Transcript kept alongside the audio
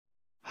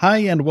Hi,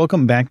 and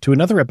welcome back to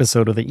another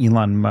episode of the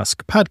Elon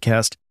Musk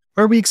podcast,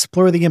 where we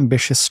explore the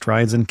ambitious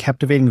strides and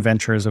captivating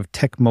ventures of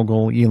tech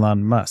mogul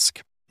Elon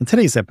Musk. In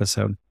today's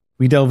episode,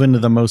 we delve into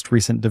the most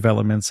recent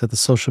developments at the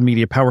social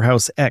media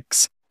powerhouse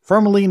X,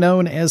 formerly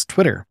known as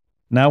Twitter,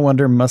 now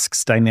under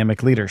Musk's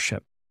dynamic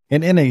leadership.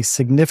 And in a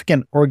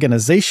significant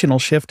organizational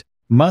shift,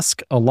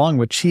 Musk, along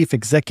with Chief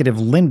Executive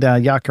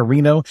Linda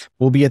Yaccarino,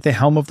 will be at the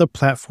helm of the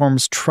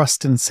platform's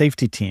trust and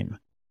safety team.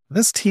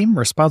 This team,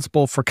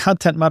 responsible for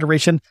content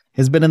moderation,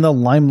 has been in the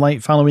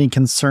limelight following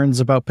concerns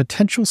about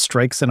potential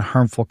strikes and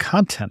harmful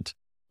content.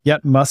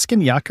 Yet Musk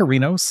and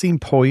Yaccarino seem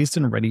poised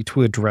and ready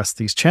to address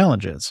these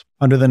challenges.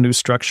 Under the new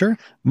structure,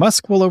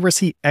 Musk will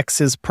oversee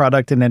X's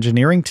product and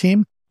engineering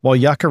team, while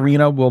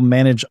Yaccarino will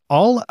manage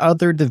all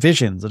other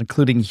divisions,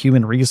 including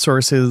human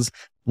resources,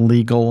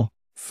 legal,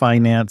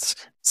 finance,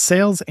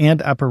 sales,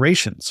 and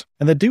operations.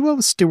 And the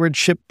duo's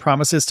stewardship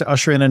promises to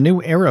usher in a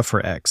new era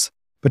for X,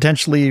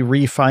 potentially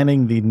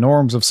refining the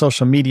norms of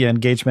social media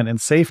engagement and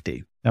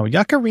safety. Now,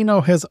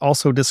 Yaccarino has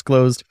also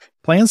disclosed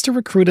plans to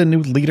recruit a new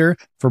leader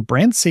for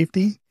brand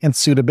safety and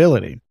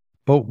suitability.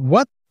 But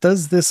what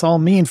does this all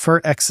mean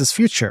for X's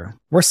future?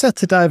 We're set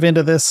to dive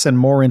into this and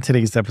more in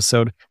today's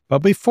episode, but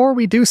before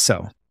we do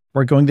so,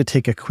 we're going to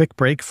take a quick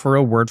break for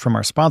a word from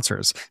our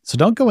sponsors. So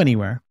don't go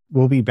anywhere.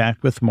 We'll be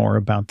back with more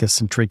about this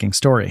intriguing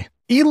story.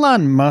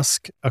 Elon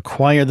Musk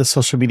acquired the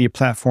social media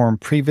platform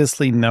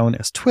previously known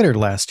as Twitter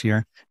last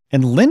year,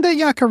 and Linda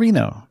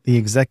Yaccarino, the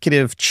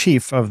executive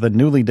chief of the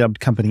newly dubbed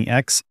company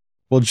X,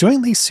 will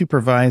jointly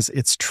supervise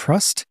its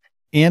trust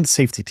and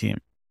safety team.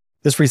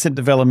 This recent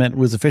development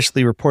was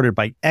officially reported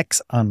by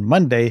X on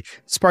Monday,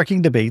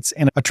 sparking debates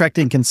and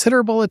attracting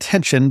considerable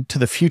attention to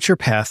the future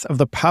path of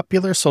the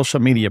popular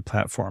social media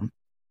platform.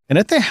 And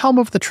at the helm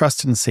of the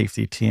trust and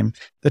safety team,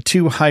 the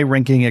two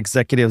high-ranking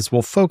executives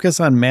will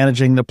focus on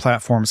managing the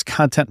platform's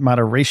content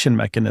moderation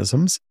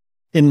mechanisms.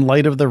 In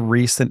light of the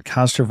recent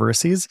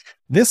controversies,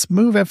 this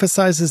move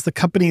emphasizes the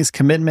company's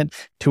commitment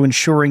to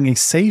ensuring a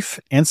safe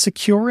and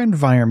secure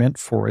environment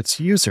for its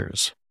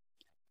users.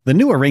 The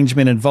new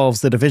arrangement involves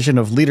the division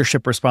of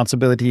leadership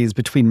responsibilities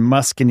between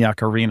Musk and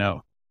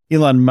Yaccarino.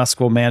 Elon Musk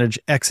will manage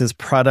X's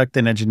product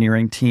and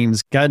engineering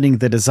teams, guiding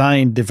the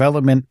design,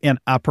 development, and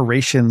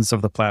operations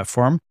of the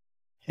platform.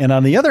 And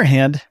on the other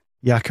hand,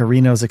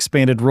 Yaccarino's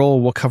expanded role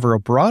will cover a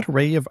broad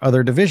array of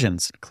other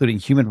divisions, including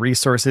human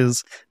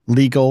resources,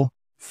 legal,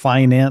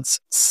 finance,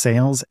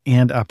 sales,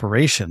 and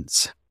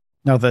operations.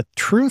 Now, the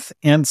truth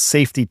and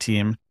safety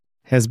team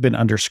has been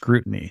under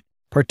scrutiny,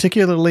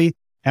 particularly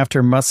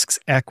after Musk's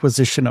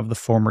acquisition of the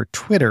former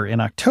Twitter in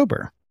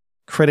October.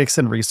 Critics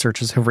and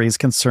researchers have raised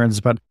concerns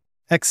about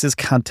X's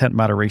content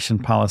moderation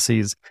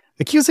policies,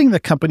 accusing the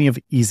company of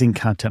easing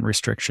content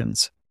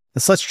restrictions.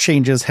 Such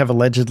changes have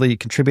allegedly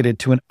contributed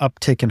to an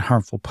uptick in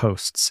harmful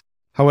posts.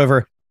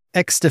 However,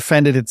 X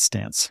defended its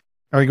stance,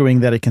 arguing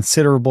that a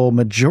considerable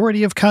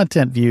majority of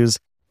content views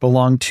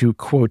belong to,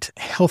 quote,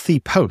 healthy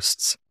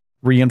posts,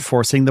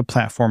 reinforcing the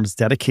platform's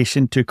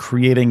dedication to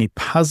creating a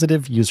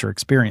positive user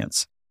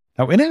experience.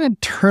 Now, in an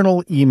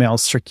internal email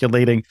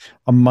circulating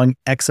among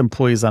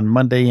X-employees on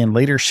Monday and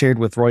later shared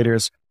with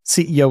Reuters,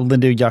 CEO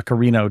Linda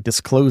Yaccarino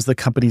disclosed the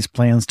company's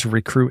plans to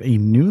recruit a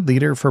new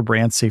leader for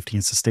brand safety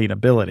and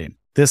sustainability.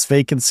 This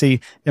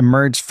vacancy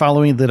emerged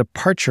following the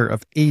departure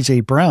of A.J.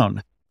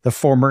 Brown, the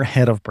former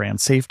head of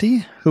brand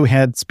safety, who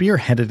had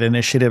spearheaded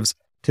initiatives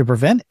to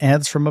prevent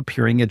ads from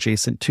appearing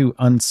adjacent to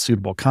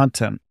unsuitable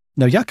content.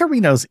 Now,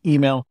 Yaccarino's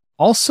email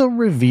also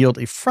revealed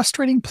a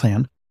frustrating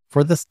plan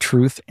for the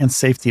Truth and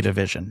Safety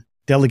Division,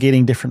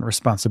 delegating different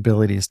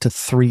responsibilities to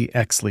 3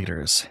 X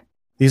leaders.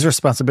 These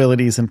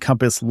responsibilities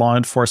encompass law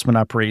enforcement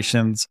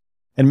operations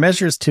and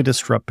measures to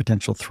disrupt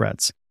potential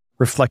threats,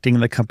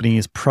 reflecting the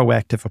company's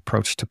proactive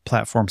approach to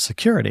platform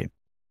security.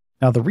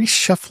 Now, the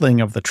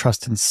reshuffling of the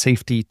trust and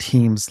safety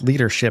team's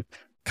leadership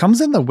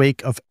comes in the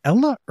wake of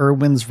Ella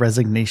Irwin's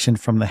resignation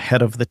from the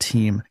head of the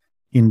team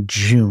in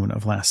June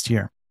of this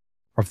year,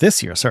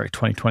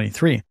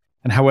 2023.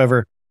 And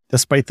however,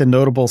 despite the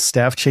notable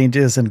staff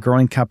changes and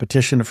growing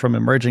competition from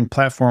emerging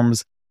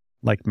platforms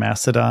like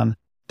Mastodon,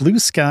 Blue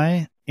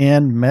Sky,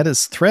 and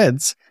Meta's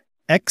Threads,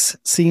 X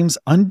seems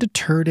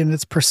undeterred in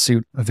its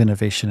pursuit of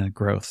innovation and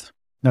growth.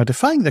 Now,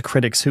 defying the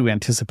critics who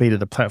anticipated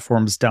the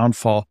platform's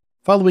downfall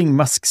following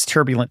Musk's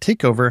turbulent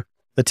takeover,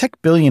 the tech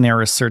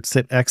billionaire asserts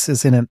that X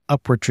is in an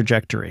upward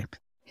trajectory.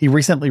 He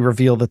recently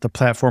revealed that the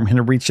platform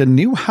had reached a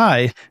new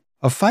high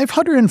of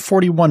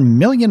 541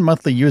 million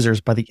monthly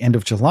users by the end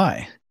of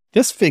July.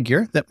 This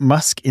figure, that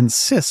Musk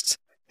insists,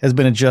 has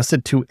been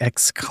adjusted to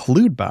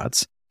exclude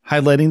bots,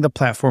 highlighting the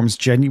platform's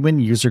genuine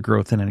user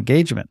growth and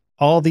engagement.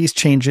 All these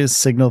changes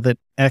signal that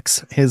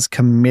X is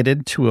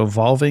committed to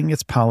evolving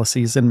its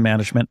policies and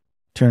management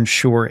to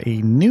ensure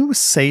a new,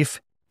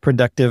 safe,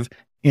 productive,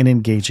 and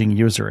engaging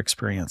user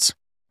experience.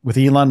 With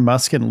Elon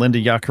Musk and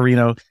Linda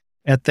Yaccarino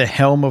at the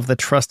helm of the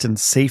trust and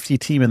safety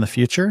team in the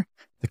future,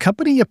 the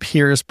company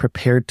appears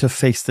prepared to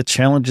face the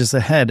challenges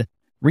ahead,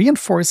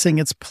 reinforcing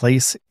its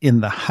place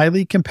in the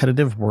highly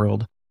competitive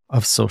world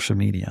of social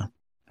media.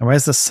 Now,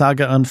 as the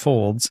saga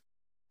unfolds,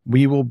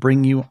 We will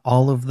bring you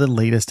all of the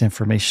latest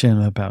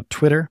information about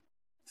Twitter,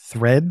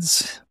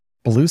 Threads,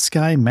 Blue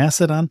Sky,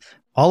 Mastodon,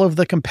 all of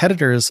the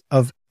competitors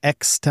of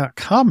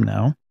X.com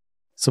now.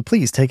 So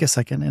please take a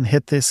second and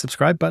hit the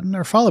subscribe button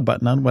or follow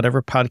button on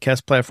whatever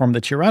podcast platform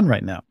that you're on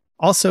right now.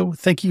 Also,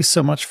 thank you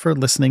so much for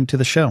listening to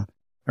the show.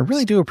 I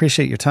really do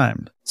appreciate your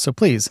time. So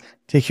please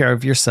take care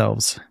of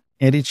yourselves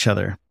and each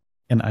other,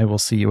 and I will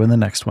see you in the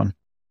next one.